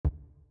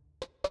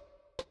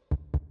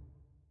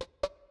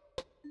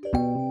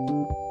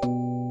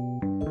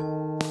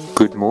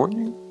Good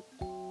morning,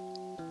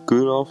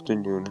 good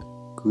afternoon,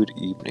 good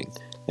evening,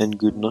 and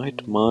good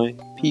night, my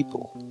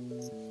people.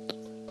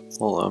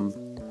 Well,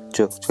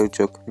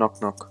 joke,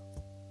 knock, knock.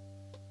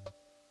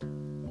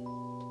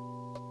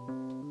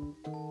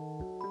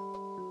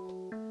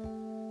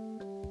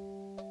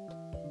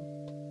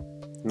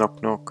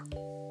 Knock, knock.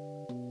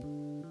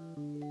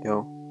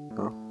 Yo,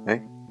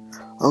 hey.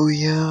 Oh,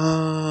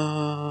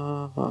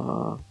 yeah.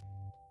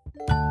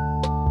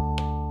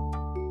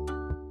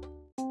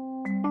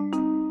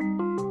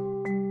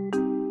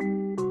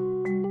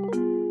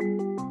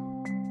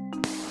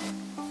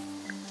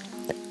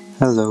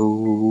 Hello.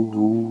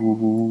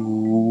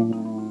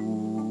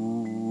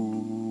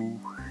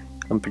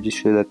 I'm pretty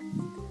sure that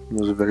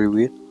was very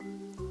weird.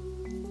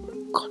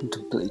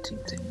 Contemplating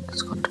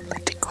things,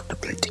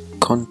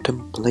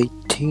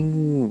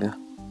 contemplating.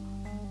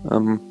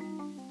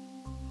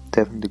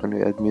 Definitely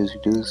gonna add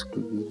music to this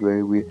because it's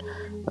very weird.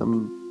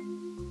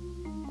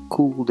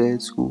 Cool day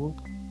at school.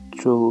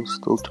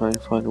 Still trying to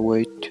find a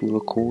way to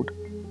record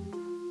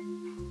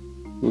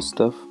this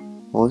stuff.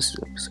 Well, this is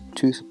episode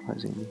 2,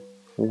 surprisingly.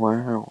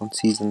 Wow, on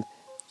season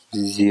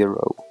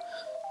 0.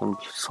 Gonna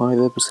be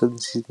 5 episodes in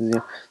season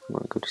 0. I'm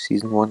gonna go to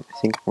season 1. I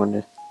think I'm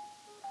gonna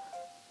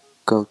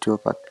go to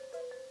about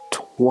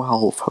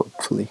 12,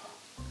 hopefully.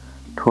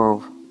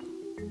 12.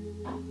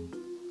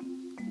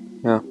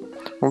 Yeah.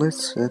 Well,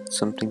 that's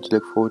something to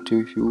look forward to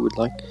if you would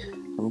like.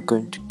 I'm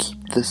going to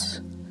keep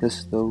this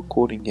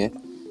recording here.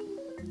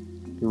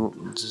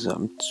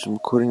 I'm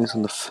recording this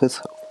on the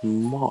 5th of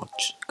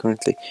March.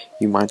 Currently,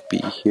 you might be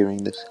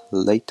hearing this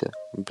later.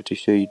 I'm pretty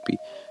sure you'd be,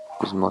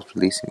 because I'm not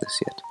releasing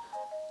this yet.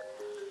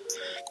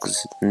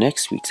 Because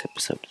next week's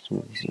episode is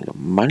releasing on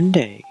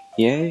Monday.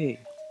 Yay!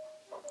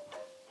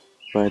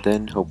 By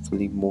then,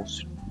 hopefully,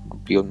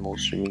 be on more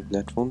streaming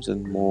platforms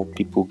and more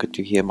people get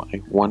to hear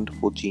my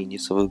wonderful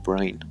genius of a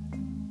brain.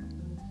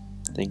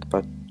 Think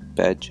about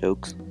bad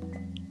jokes.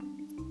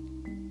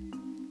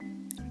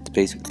 It's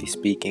basically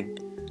speaking.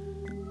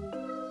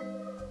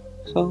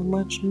 So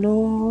much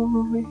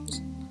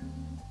noise.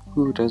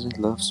 Who doesn't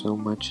love so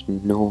much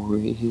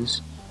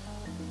noise?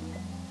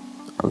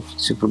 By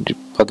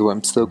the way,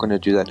 I'm still gonna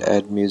do that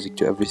add music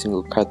to every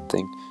single cut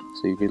thing,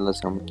 so you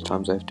realize how many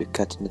times I have to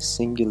cut in a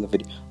singular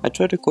video. I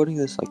tried recording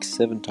this like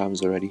 7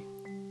 times already.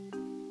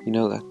 You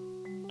know that?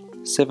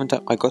 7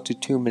 times. I got to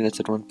 2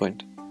 minutes at one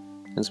point,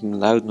 and some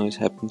loud noise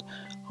happened.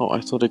 Oh, I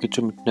thought I could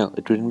trim it. No,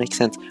 it wouldn't make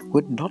sense. It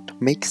would not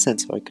make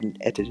sense if I couldn't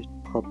edit it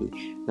properly.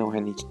 Now I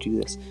need to do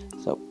this.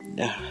 So,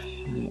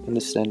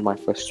 understand my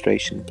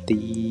frustration,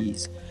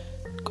 please.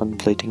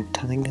 Contemplating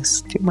telling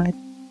this to my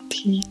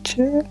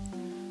teacher,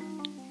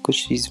 because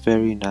she's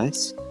very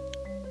nice.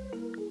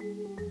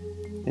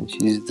 And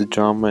she's the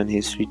drama and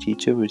history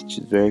teacher, which is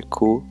very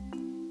cool.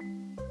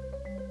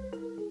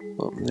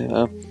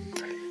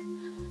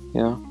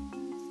 Yeah.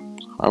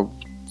 I'm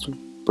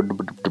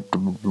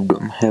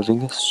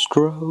having a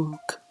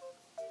stroke.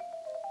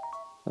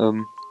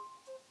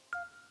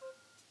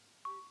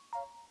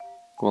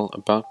 Well,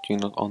 about you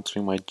not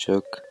answering my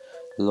joke.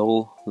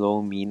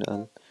 Lol, mean,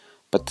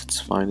 but it's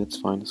fine. I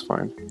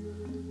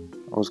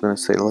was gonna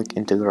say, like,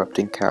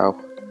 interrupting cow.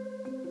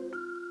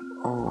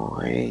 Oh,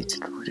 wait,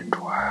 it wouldn't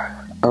work.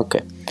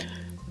 Okay.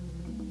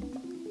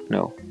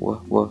 No,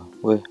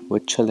 we're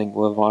chilling,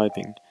 we're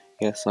vibing.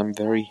 Yes, I'm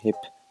very hip,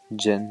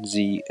 Gen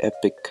Z,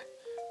 epic.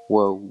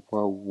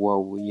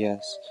 Whoa,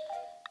 yes.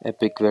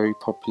 Epic, very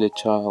popular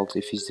child.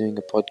 If he's doing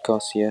a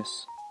podcast,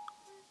 yes.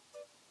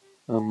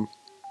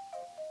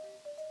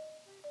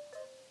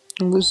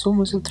 This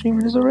almost at 3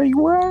 minutes already.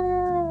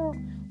 Wow!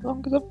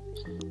 Longest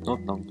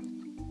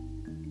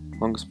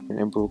I've been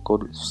able to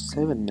record was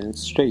 7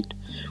 minutes straight.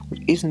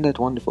 Which isn't that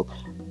wonderful?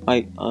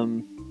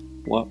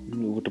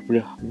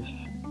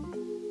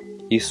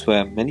 You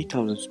swear, many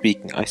times I'm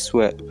speaking, I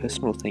swear, a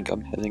person will think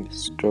I'm having a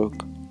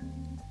stroke.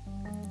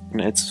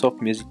 And add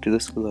soft music to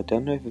this because I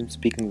don't know if I'm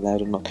speaking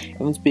loud or not.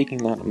 If I'm speaking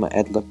loud, I'm gonna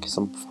add like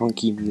some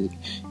funky music.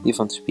 If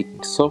I'm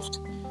speaking soft,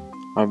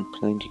 I'm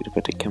planning to get a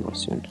better camera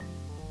soon.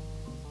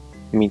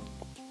 I mean,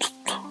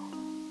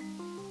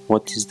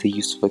 what is the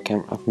use of a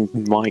camera?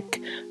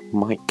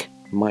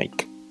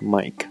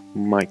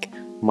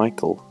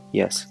 Michael.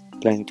 Yes,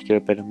 planning to get a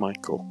better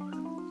Michael.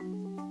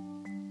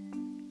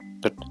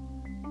 But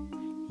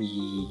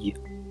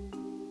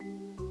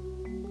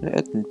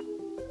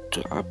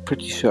I'm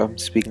pretty sure I'm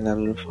speaking loud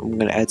enough. I'm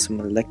gonna add some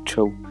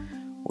electro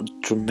or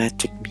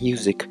dramatic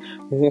music.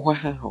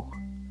 Wow!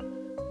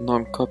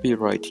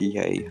 Non-copyright,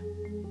 yay.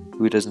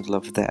 Who doesn't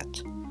love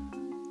that?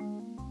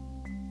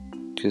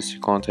 Because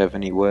you can't have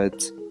any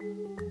words.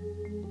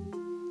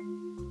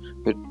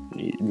 But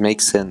it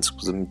makes sense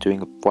because I'm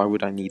doing why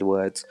would I need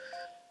words?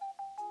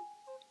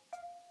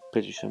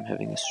 Pretty sure I'm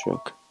having a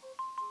stroke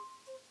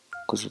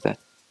because of that.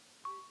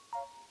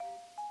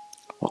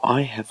 Well,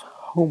 I have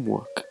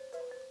homework.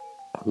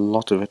 A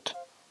lot of it.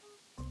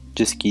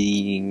 Just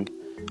kidding.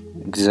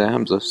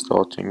 Exams are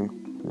starting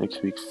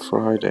next week,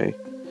 Friday.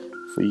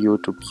 For you,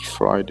 it will be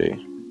Friday.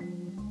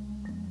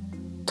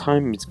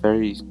 Time is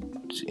very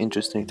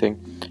interesting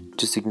thing.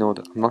 Just ignore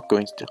that. I'm not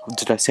going to.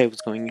 Did I say I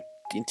was going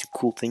into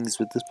cool things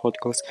with this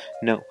podcast?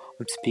 No,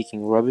 I'm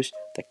speaking rubbish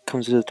that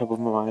comes to the top of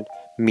my mind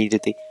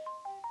immediately.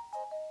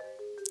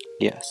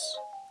 Yes.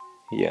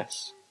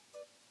 Yes.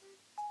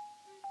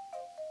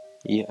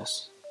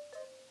 Yes.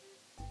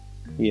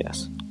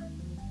 Yes.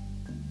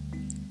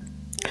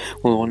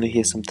 Well, want to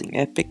hear something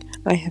epic?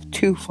 I have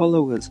 2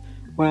 followers.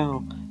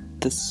 Wow,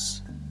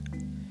 that's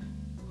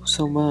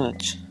so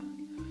much.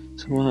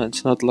 So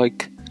much. Not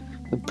like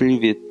the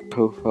previous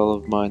profile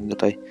of mine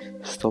that I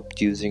stopped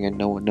using and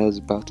no one knows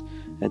about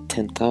at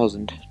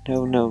 10,000.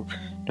 No.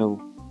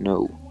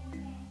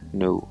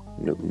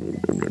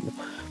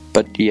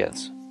 But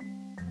yes,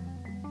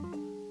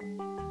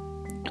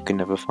 you can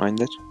never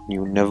find it.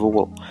 You never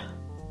will.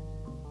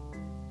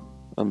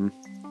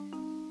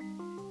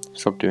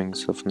 Stop doing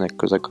stuff now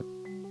because I got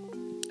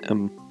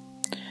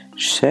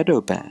shadow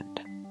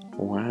banned.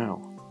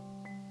 Wow.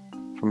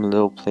 From a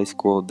little place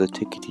called the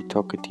Tickety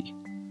Tockety.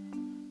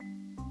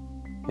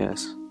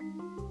 Yes.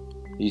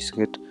 You used to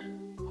get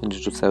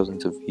hundreds of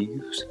thousands of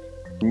views.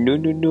 No.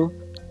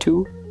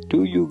 2.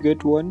 Do you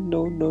get 1?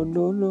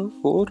 No.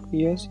 4.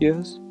 Yes.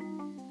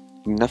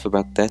 Enough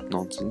about that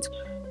nonsense.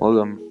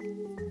 Well,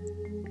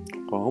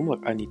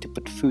 homework. I need to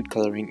put food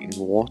coloring in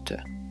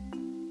water.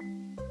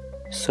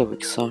 So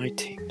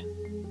exciting.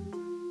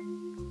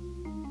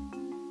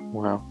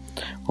 Wow.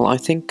 Well, I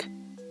think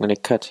I'm gonna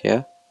cut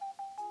here.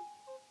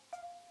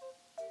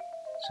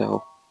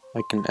 So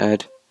I can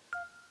add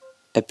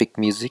epic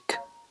music.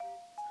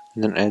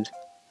 And then add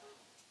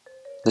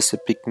less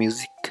epic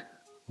music.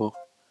 Well,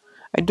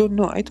 I don't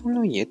know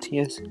yet.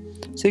 Yes.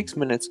 6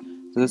 minutes.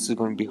 So this is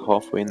going to be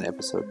halfway in the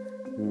episode.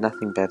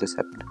 Nothing bad has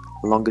happened.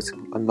 Longest.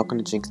 I'm not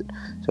going to jinx it.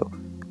 So,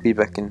 be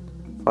back in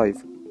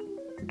 5.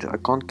 I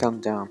can't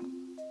count down.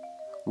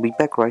 I'll be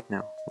back right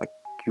now. Like,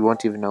 you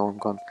won't even know I'm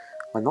gone.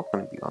 I'm not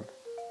going to be gone.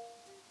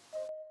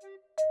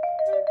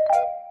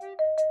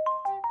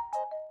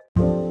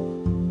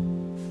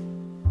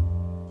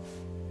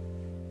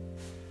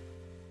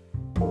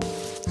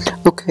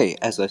 Okay,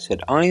 as I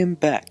said, I am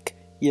back.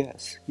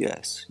 Yes.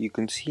 You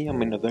can see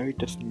I'm in a very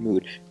different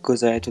mood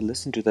because I had to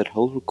listen to that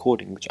whole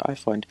recording, which I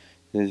find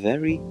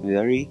very,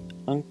 very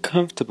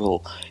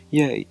uncomfortable.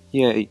 Yay,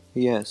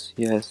 yes,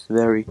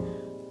 very.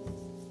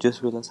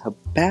 Just realized how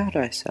bad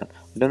I sound.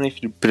 I don't know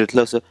if you put it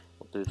closer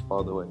or put it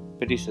farther away.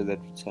 Pretty sure that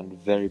would sound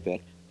very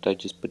bad, but I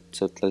just put it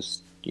so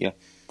close. Yeah.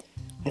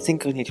 I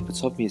think I need to put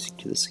soft music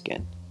to this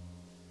again.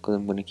 Because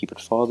I'm going to keep it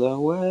farther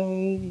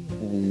away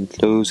and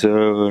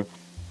closer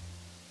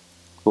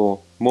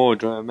for more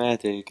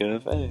dramatic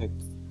effect.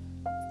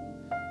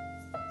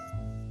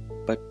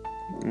 But,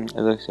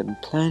 as I said, I'm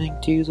planning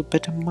to use a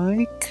better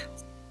mic.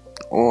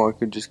 Or I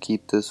could just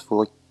keep this for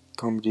like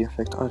comedy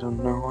effect. I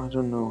don't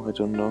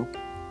know.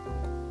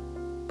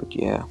 But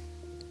yeah.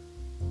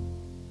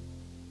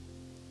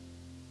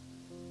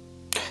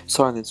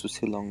 Silence was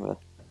too long there.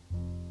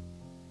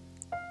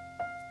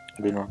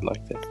 I do not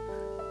like that.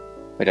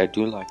 But I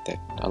do like that.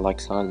 I like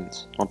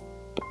silence. But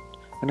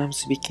when I'm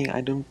speaking,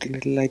 I don't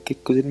really like it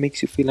because it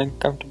makes you feel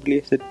uncomfortable.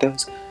 Yes, it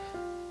does.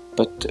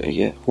 But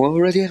yeah, we're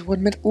already at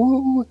 1 minute.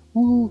 Woo!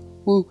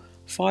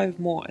 5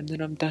 more, and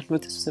then I'm done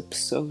with this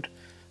episode.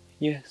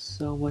 Yes,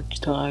 so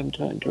much time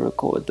trying to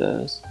record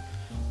this.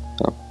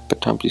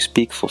 But time to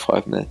speak for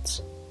 5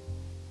 minutes.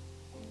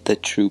 The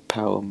true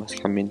power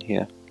must come in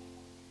here.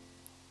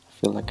 I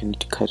feel like I need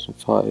to cut in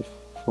 5,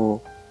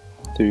 4,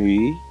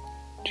 3,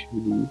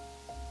 2,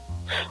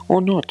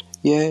 or not.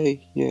 Yay.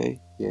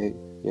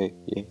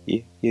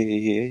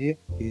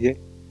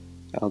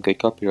 I'll get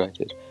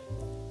copyrighted.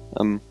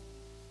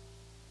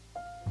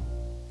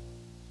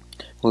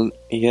 Well,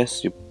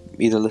 yes, you're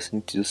either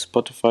listening to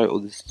Spotify or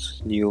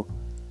this new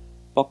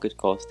Pocket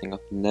Cast thing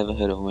I've never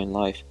heard of in my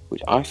life,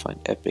 which I find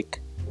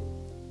epic.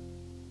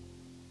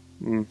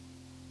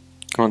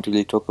 Can't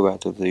really talk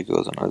about it, there it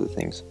goes on other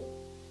things.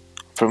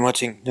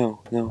 Promoting, no.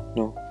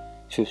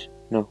 Shush,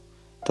 no.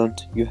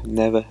 Don't, you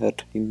never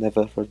heard.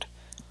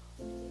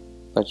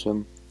 But,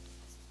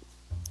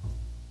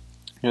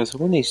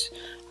 someone needs,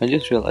 I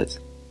just realized,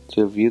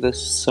 to review this,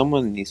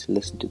 someone needs to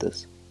listen to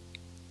this.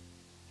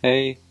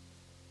 Hey,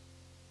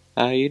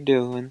 how you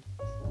doing?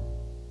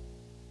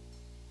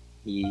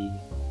 Yeah.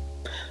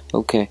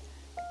 Okay,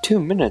 2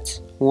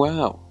 minutes.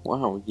 Wow,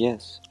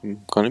 yes.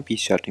 I'm gonna be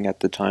shouting at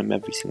the time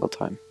every single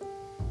time.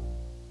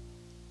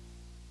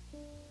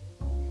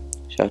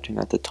 Shouting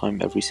at the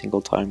time every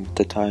single time.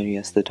 The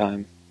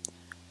time.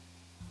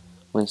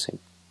 When saying,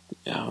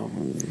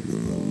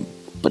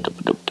 but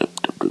I'm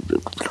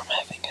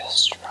having a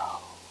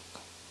stroke.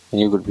 And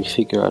you could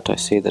figure out I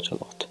say that a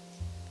lot.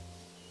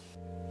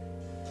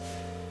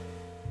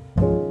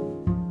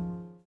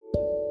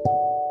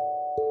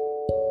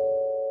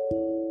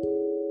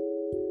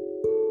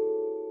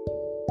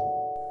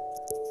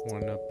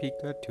 One a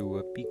Pika, 2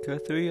 a Pika,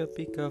 3 a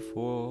Pika,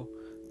 4,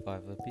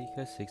 5 a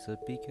Pika, 6 a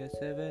Pika,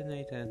 7,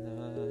 8 and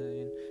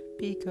 9.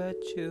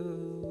 Pikachu.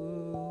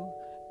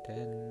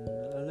 10,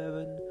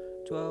 11,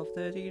 12,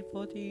 13,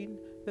 14,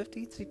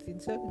 15, 16,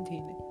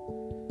 17,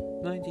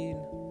 19.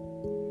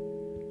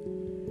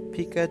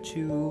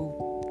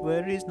 Pikachu,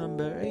 where is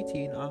number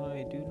 18?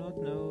 I do not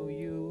know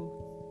you.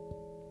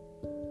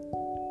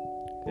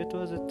 It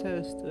was a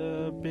test,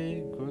 a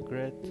big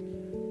regret.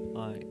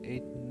 I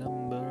ate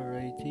number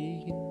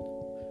 18.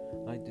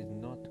 I did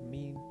not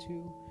mean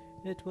to.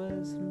 It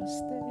was a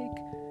mistake.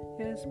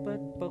 Yes, but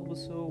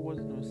Bulbasaur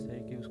wasn't a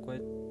mistake. It was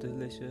quite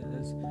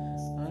delicious.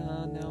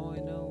 Now I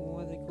know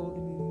why they called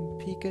him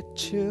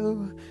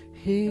Pikachu.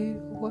 He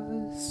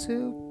was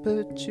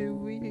super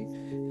chewy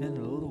and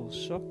a little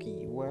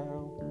shocky.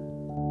 Wow.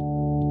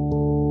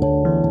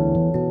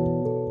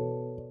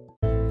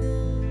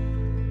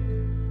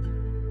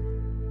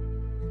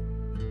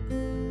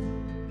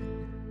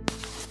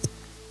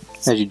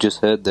 As you just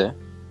heard there,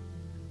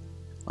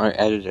 I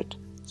added it,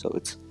 so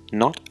it's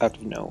not out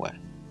of nowhere.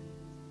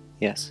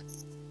 Yes,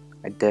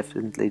 I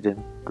definitely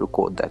didn't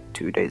record that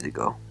 2 days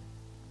ago.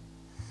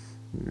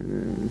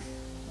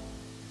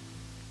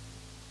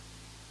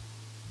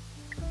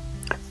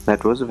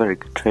 That was a very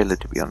good trailer,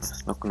 to be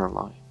honest, not gonna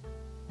lie.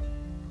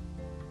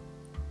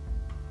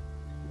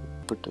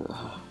 But,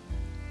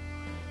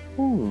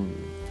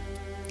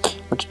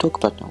 what to talk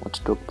about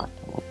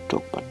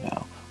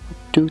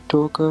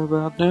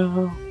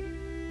now?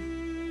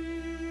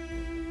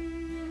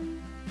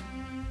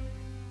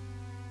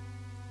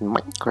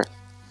 Minecraft.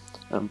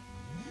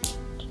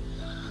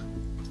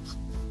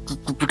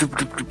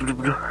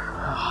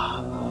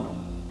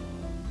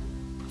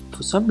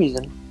 For some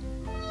reason,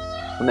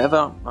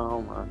 whenever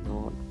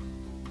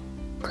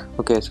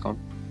okay, it's gone.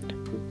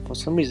 For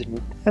some reason,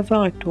 whenever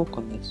I talk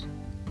on this,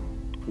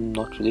 I'm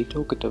not really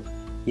talkative.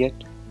 Yet,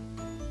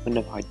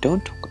 whenever I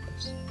don't talk on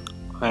this,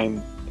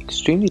 I'm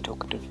extremely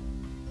talkative.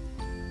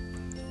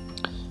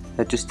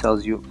 That just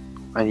tells you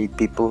I need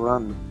people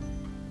around me,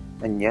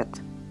 and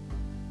yet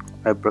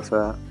I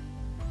prefer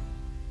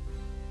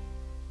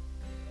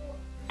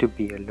to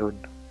be alone.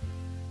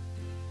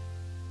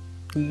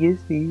 Yes.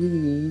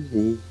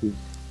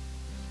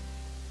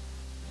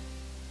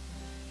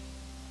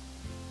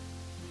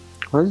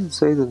 Why does it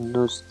say the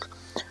news?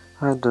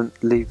 I don't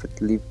leave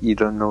it. You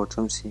don't know what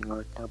I'm seeing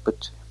right now,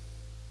 but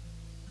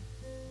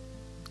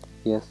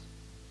yes.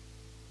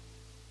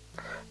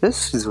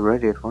 This is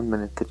already at 1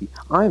 minute 30.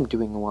 I'm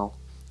doing well.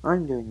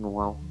 I'm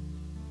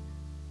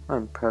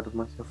proud of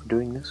myself for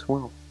doing this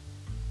well.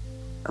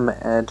 I'm gonna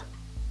add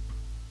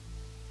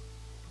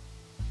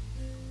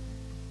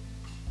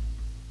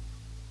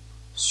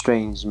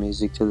strange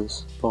music to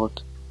this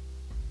part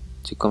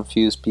to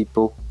confuse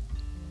people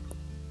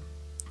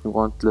who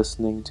aren't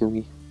listening to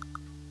me.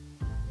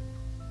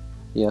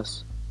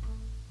 Yes.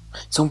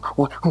 So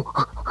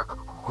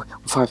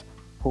 5,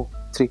 4,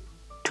 3,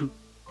 2,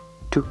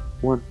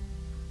 1.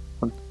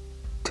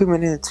 2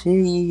 minutes.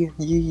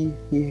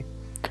 Yeah.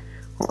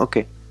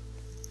 Okay.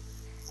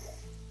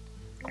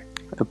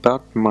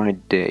 About my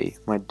day.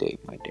 My day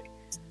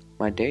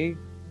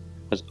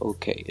was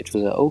okay. It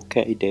was an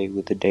okay day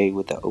with a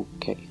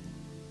okay.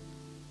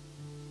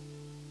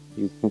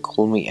 You can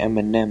call me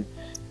Eminem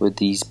with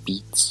these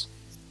beats.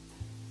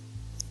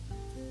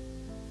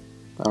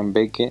 I'm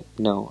big.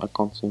 No, I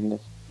can't sing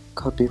this.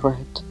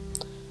 Copyright.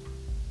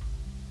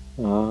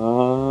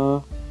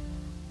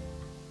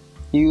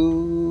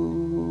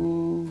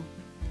 You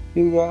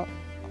got.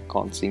 I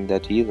can't sing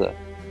that either.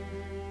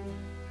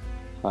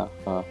 Ha.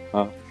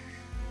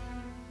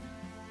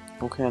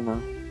 Okay, no,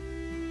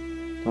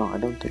 I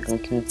don't think I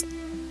can.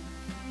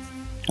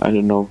 I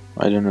don't know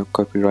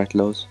copyright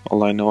laws.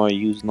 All I know, I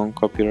use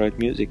non-copyright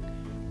music.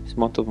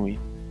 Smart of me.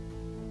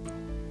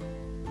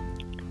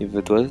 If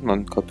it was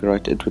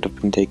non-copyright, it would have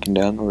been taken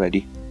down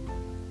already.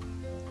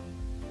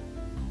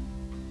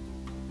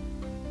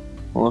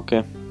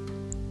 Okay.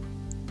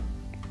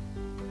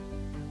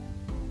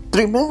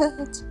 3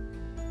 minutes!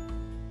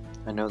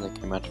 I know that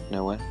came out of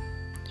nowhere,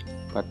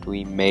 but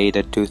we made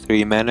it to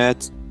 3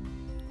 minutes.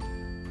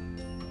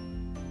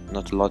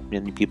 Not a lot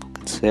many people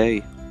can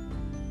say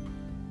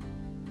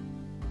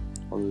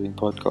while doing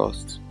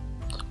podcasts.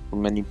 Well,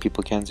 many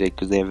people can say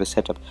because they have a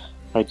setup.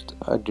 I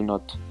do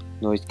not.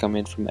 Noise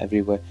coming from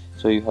everywhere,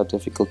 so you are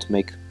difficult to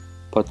make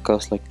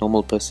podcasts like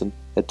normal person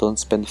that don't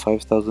spend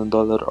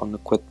 $5,000 on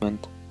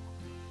equipment.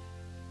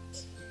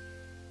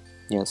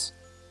 Yes.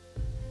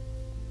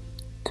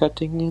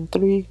 Cutting in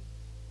 3,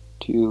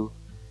 2,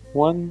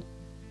 1.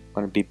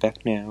 Gonna be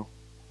back now.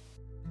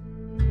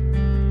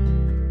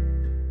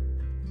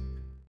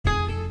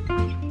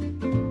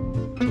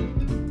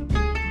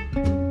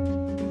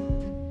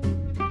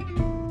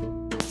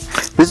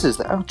 This is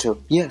the outro.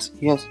 Yes.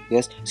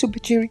 Super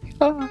cheery.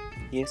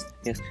 Yes.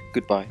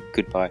 Goodbye.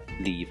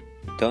 Leave.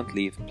 Don't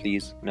leave,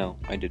 please. No,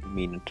 I didn't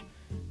mean it.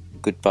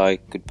 Goodbye.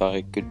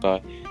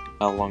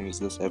 How long is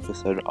this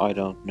episode? I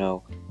don't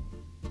know.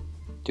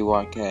 Do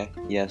I care?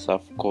 Yes,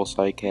 of course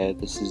I care.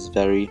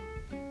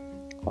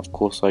 Of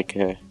course I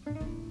care.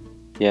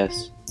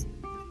 Yes.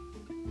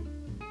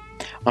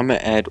 I'm gonna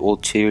add all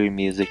cheery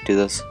music to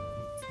this.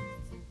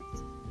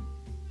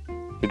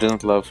 You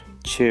don't love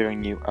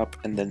cheering you up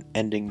and then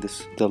ending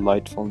this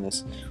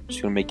delightfulness, which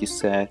is gonna make you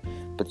sad,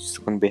 but you're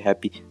still gonna be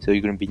happy, so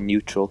you're gonna be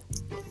neutral.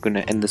 You're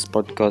gonna end this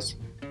podcast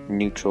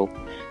neutral.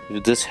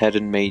 If this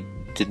didn't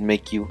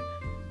make you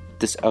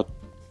this out,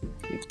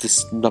 if this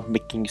is not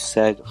making you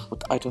sad,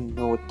 what I don't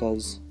know what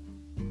does.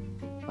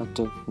 I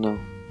don't know.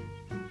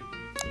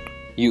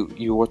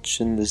 You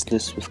watching this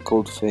list with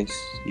cold face.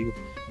 You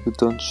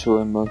don't show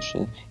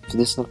emotion. If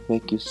this not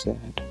make you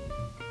sad,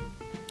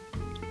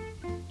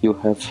 you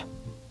have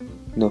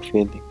no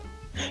feeling.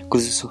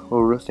 Because it's so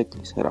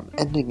horrifically sad. I'm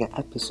ending an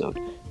episode.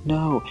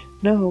 No.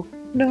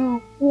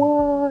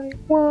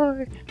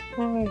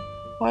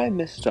 Why,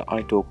 Mr.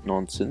 I Talk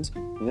Nonsense?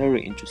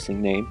 Very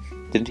interesting name.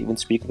 Didn't even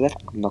speak of that.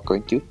 I'm not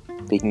going to.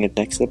 Speaking it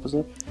next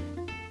episode.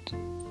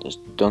 Just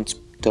don't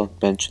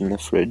mention the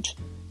fridge.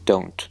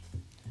 Don't.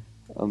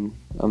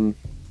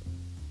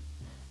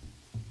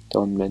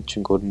 Don't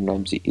mention Gordon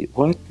Ramsay.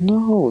 What?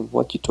 No.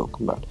 What you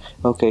talking about?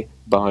 Okay.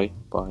 Bye.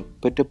 Bye.